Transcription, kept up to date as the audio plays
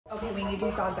okay, we need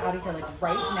these dogs out of here like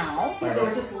right now. Right. They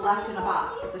were just left in a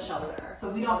box at the shelter. So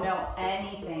we don't know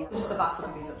anything. There's just a box of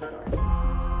puppies at the door.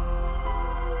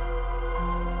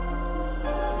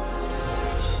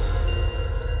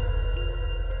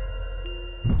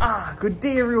 Good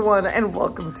day everyone, and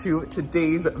welcome to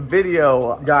today's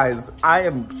video. Guys, I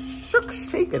am shook,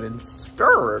 shaken, and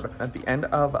stirred. At the end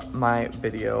of my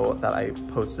video that I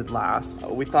posted last,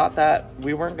 we thought that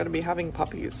we weren't gonna be having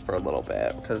puppies for a little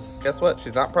bit, because guess what?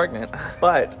 She's not pregnant.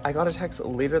 But I got a text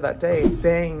later that day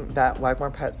saying that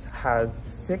Wagmar Pets has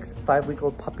 6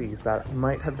 5-week-old puppies that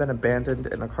might have been abandoned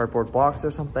in a cardboard box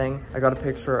or something. I got a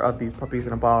picture of these puppies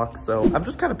in a box, so I'm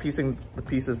just kind of piecing the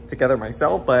pieces together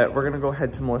myself, but we're gonna go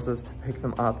ahead to Melissa's to pick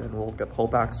them up and we'll get the whole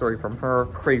backstory from her.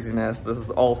 Craziness. This is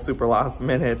all super last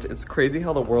minute. It's crazy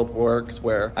how the world works,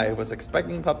 where I was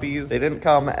expecting puppies, they didn't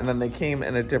come, and then they came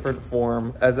in a different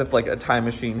form, as if like a time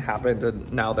machine happened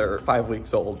and now they're 5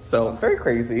 weeks old. So very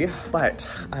crazy. But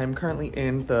I'm currently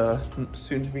in the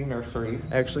soon-to-be nursery.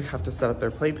 I actually have to set up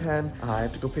their playpen. I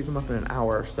have to go pick them up in an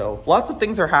hour. So lots of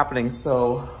things are happening.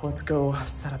 So let's go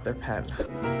set up their pen.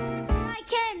 I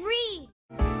can't read.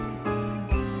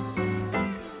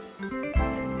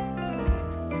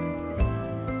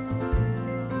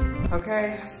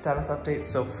 Okay, status update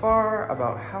so far,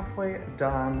 about halfway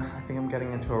done. I think I'm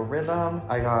getting into a rhythm.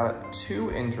 I got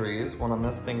 2 injuries, one on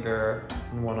this finger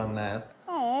and one on this.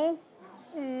 Oh.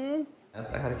 Yes,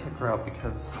 I had to kick her out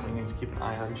because we need to keep an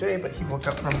eye on Jay, but he woke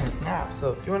up from his nap.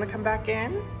 So do you want to come back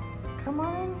in? Come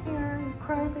on in here, you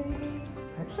crybaby.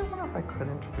 I actually wonder if I could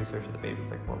introduce her to the babies.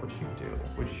 Like, what would she do?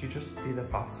 Would she just be the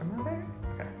foster mother?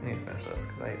 Okay, I need to finish this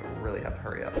because I really have to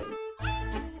hurry up.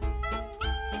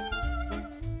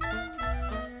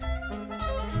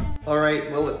 All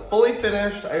right, well, it's fully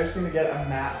finished. I just need to get a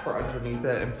mat for underneath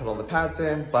it and put all the pads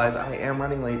in, but I am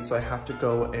running late, so I have to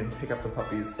go and pick up the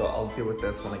puppies, so I'll deal with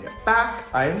this when I get back.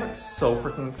 I'm so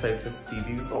freaking excited to see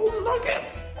these little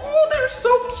nuggets. Oh, they're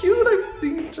so cute. I've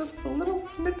seen just the little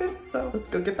snippets, so let's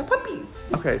go get the puppies.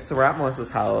 Okay, so we're at Melissa's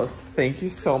house. Thank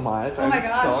you so much. Oh my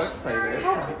gosh. I'm so excited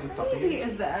How to meet these puppies. crazy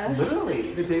is this?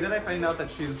 Literally, the day that I find out that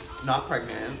she's not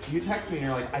pregnant, you text me and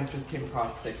you're like, I just came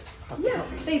across 6 Husky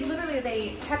puppies.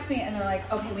 They text me and they're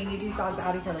like, okay, we need these dogs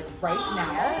out of here like right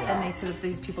now. Yeah. And they said that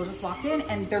these people just walked in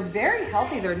and they're very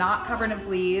healthy. They're not covered in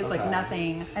fleas, like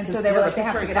nothing. And so they were like, they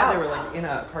have to get out. They were like in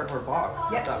a cardboard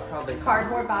box. Yep. That's how they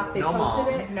Cardboard box. They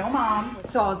posted it. No mom.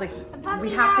 So I was like, we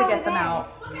have to get them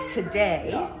out today.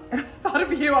 Yeah. And I thought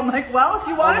of you. I'm like, well,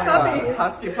 you wanted puppies.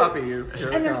 Husky puppies. Here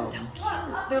And they they're so come.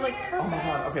 cute. They're like perfect. Oh my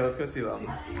god. Okay, let's go see them.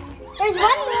 There's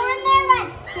one more in there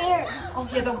that's scared. Oh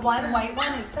yeah, the one white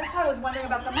one is, that's why I was wondering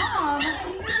about the mom.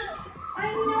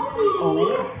 I know Oh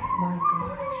my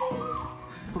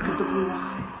gosh. Look at the blue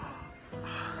eyes.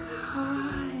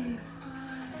 Hi.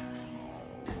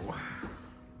 Oh,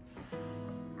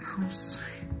 how sweet.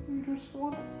 You just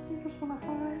want to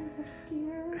hide. You're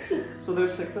scared. So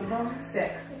there's 6 of them?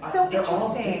 6. So So they're interesting.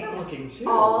 all different looking too.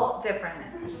 All different.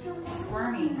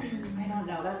 Squirmy. I don't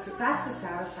know. That's the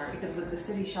saddest part, because with the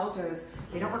city shelters,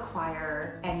 they don't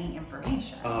require any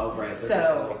information. Oh, right.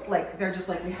 So they're just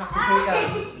like, we have to take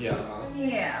them. Yeah.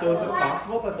 Yeah. So is it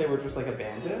possible that they were just like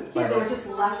abandoned? Yeah, they were just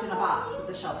left in a box at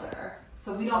the shelter.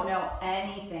 So we don't know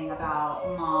anything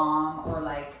about mom or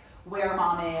like where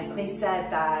mom is. They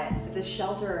said that the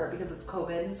shelter, because of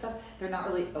COVID and stuff, they're not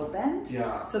really opened.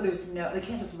 Yeah. So there's no, they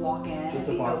can't just walk in Just and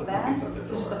a be box of puppies at open. their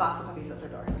So just door. a box of puppies at their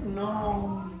door.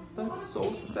 No, that's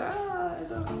so sad.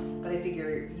 But I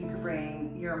figure you could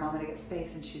bring your mama to get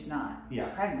space and she's not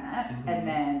pregnant, Mm-hmm. and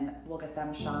then we'll get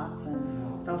them shots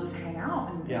and they'll just hang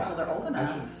out until they're old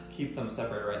enough. I should keep them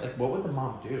separate, right? Like, what would the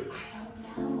mom do?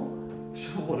 I don't know.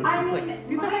 What if I she's mean, like,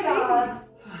 these my are my dogs. babies?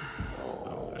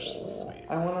 Oh, they're so sweet.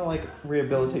 I want to like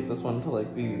rehabilitate this one to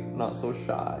like be not so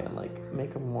shy and like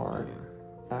make him more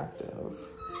active.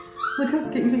 Look how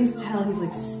scared, you can just tell he's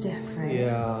like stiff, right?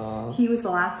 Yeah. He was the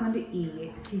last one to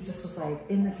eat. He just was like,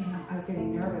 in the kingdom, I was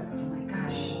getting nervous because I'm like,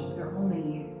 gosh, they're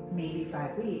only maybe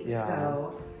 5 weeks. Yeah.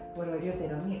 So what do I do if they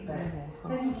don't eat? But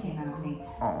then he came out and he,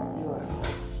 Oh,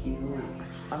 cute.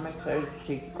 I'm excited to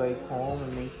take you guys home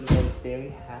and make you guys very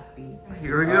happy.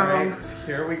 Here we go. Right,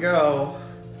 here we go.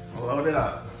 Load it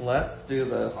up. Let's do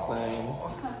this thing.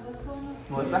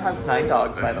 Melissa has 9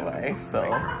 dogs, by the way, so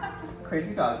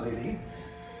crazy dog lady.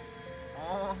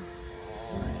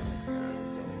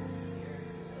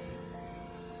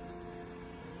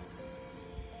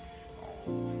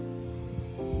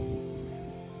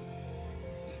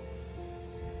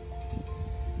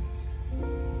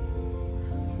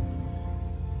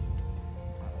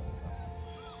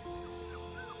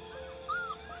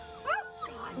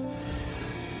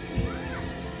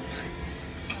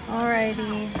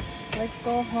 Alrighty, let's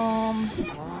go home.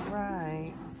 All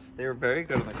right. They were very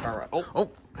good in the car ride.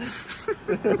 Oh.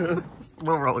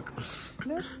 Little roller coaster.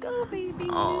 Let's go, baby.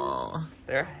 Oh,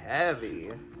 they're heavy.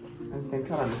 And they're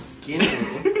kind of skinny.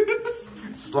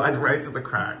 Slide right through the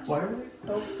cracks. Why are they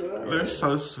so good? They're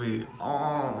so sweet.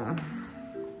 Oh.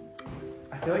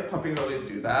 I feel like puppies always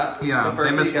do that. Yeah, The first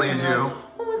they day mislead get them, you. like,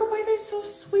 oh my god, why are they so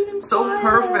sweet and So quiet?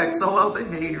 perfect, so well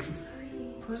behaved.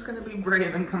 Who's gonna be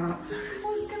brave and come up?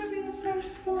 Who's gonna be the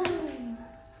first one?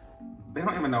 They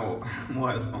don't even know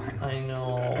what is going on. I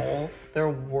know. They're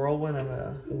a whirlwind of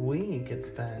a week it's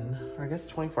been. Or I guess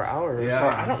 24 hours. Yeah.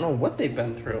 Or I don't know what they've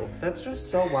been through. That's just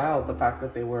so wild, the fact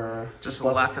that they were Just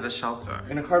left at a shelter.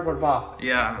 in a cardboard box.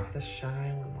 Yeah. The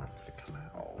shy one wants to come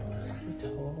out. He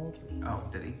told me. Oh,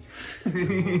 did he?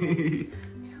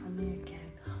 Tell me again.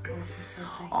 Oh, he says that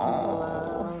he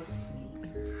Oh. loves me.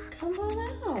 Come on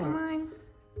out. Come on.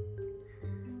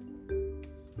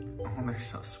 Oh, they're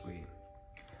so sweet.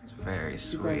 It's very You guys,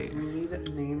 sweet. we need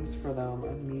names for them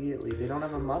immediately. They don't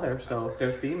have a mother, so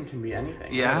their theme can be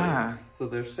anything. Yeah. Really. So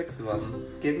there's 6 of them.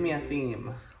 Give me a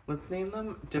theme. Let's name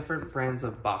them different brands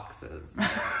of boxes.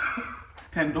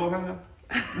 Pandora.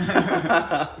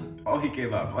 Oh, he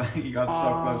gave up. He got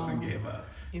so close and gave up.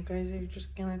 You guys are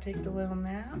just gonna take the little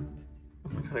nap? Oh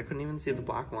my god, I couldn't even see the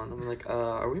black one. I'm like,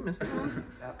 are we missing one?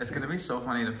 It's gonna be so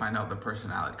funny to find out the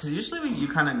personality. Because usually you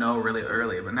kind of know really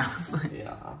early, but now it's like...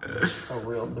 Yeah. A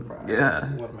real surprise. Yeah.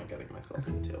 What am I getting myself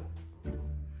into?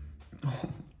 Oh,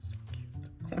 so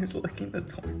cute. Always licking the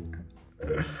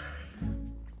door.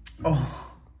 Oh.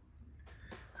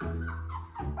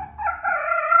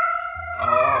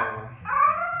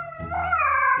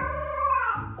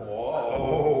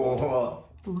 Oh.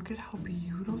 Look at how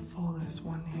beautiful this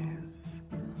one is.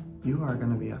 You are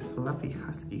gonna be a fluffy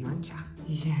husky, aren't ya?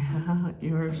 Yeah,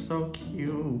 you are so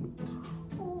cute.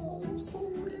 Oh, so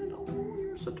little.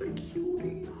 You're such a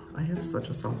cutie. I have such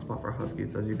a soft spot for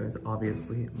huskies, as you guys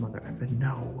obviously mother effing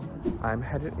know. I'm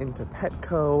headed into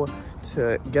Petco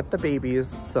to get the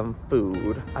babies some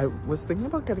food. I was thinking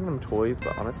about getting them toys,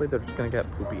 but honestly, they're just gonna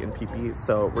get poopy and pee-pee,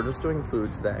 so we're just doing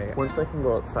food today. Once they can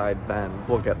go outside, then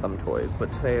we'll get them toys,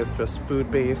 but today is just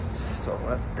food-based, so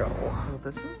let's go. So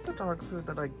this is the dog food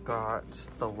that I got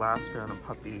the last round of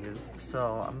puppies,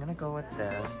 so I'm gonna go with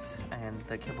this, and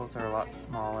the kibbles are a lot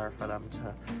smaller for them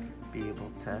to be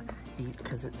able to eat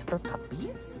because it's for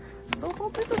puppies. So we'll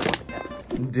do this one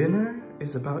again. Dinner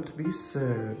is about to be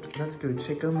served. Let's go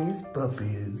check on these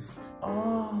puppies.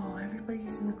 Oh,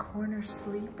 everybody's in the corner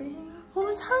sleeping.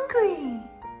 Who's hungry?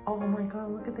 Oh my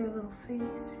god, look at their little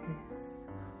faces.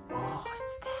 Oh,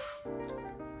 what's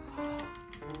that?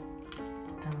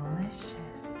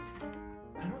 Delicious.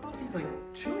 I don't know if he's like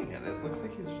chewing at it. It looks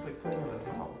like he's just like putting it in his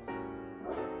mouth.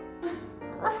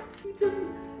 He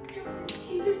doesn't. His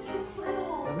teeth are too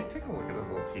little. Let me take a look at his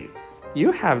little teeth.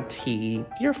 You have teeth.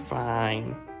 You're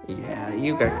fine. Yeah,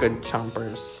 you got good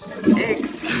chompers.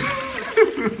 Excuse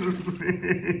me.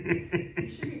 You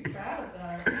should be proud of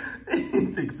that. He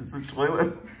thinks it's a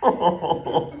toilet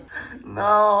bowl.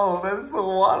 No, that's a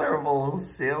water bowl,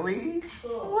 silly.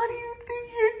 What do you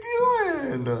think you're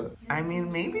doing? I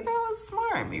mean, maybe that was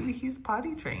smart. Maybe he's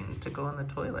potty trained to go in the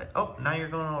toilet. Oh, now you're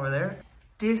going over there?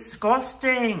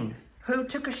 Disgusting. Who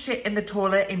took a shit in the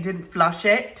toilet and didn't flush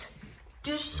it?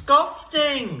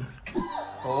 Disgusting.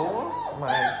 Oh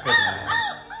my goodness.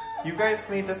 You guys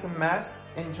made this a mess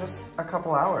in just a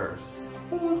couple hours.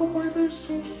 Oh my god, why are they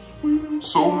so sweet and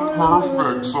So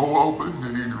perfect, so well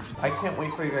behaved. I can't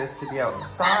wait for you guys to be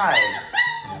outside.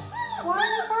 Why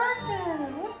are you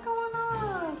barking? What's going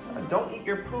on? Don't eat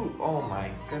your poop. Oh my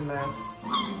goodness.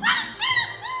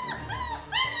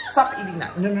 Stop eating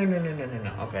that. No.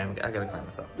 Okay, I gotta clean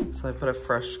this up. So I put a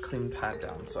fresh, clean pad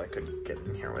down so I could get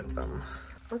in here with them.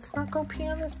 Let's not go pee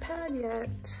on this pad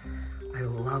yet. I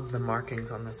love the markings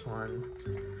on this one.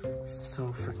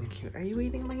 So freaking cute. Are you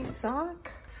eating my sock?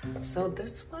 So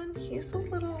this one, he's a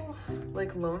little,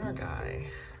 like, loner guy.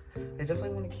 I definitely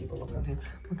want to keep a look on him.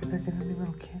 Look at, they're giving me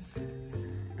little kisses.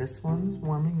 This one's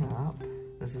warming up.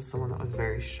 This is the one that was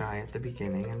very shy at the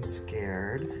beginning and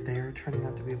scared. They're turning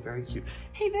out to be very cute.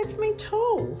 Hey, that's my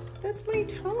toe. That's my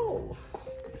toe.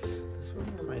 This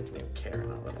one reminds me of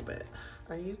Karen a little bit.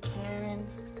 Are you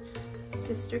Karen's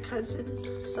sister,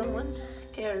 cousin, someone?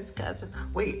 Karen's cousin.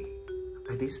 Wait,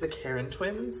 are these the Karen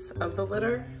twins of the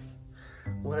litter?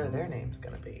 What are their names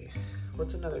gonna be?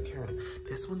 What's another Karen?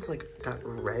 This one's like got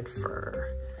red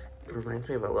fur. It reminds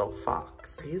me of a little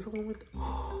fox. Are you the one with,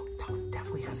 oh, that one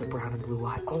definitely has a brown and blue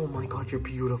eye. Oh my god, you're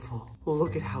beautiful.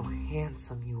 Look at how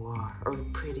handsome you are, or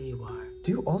pretty you are.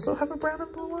 Do you also have a brown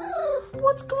and blue eye?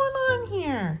 What's going on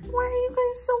here? Why are you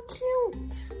guys so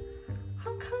cute?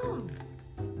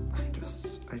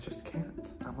 just can't.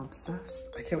 I'm obsessed.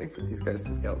 I can't wait for these guys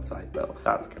to be outside though.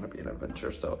 That's gonna be an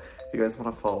adventure. So if you guys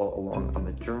wanna follow along on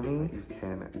the journey, you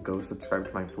can go subscribe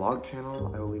to my vlog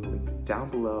channel. I will leave a link down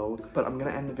below. But I'm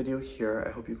gonna end the video here.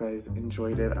 I hope you guys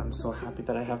enjoyed it. I'm so happy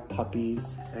that I have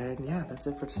puppies. And yeah, that's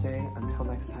it for today. Until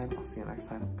next time, I'll see you next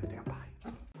time. Good day, bye.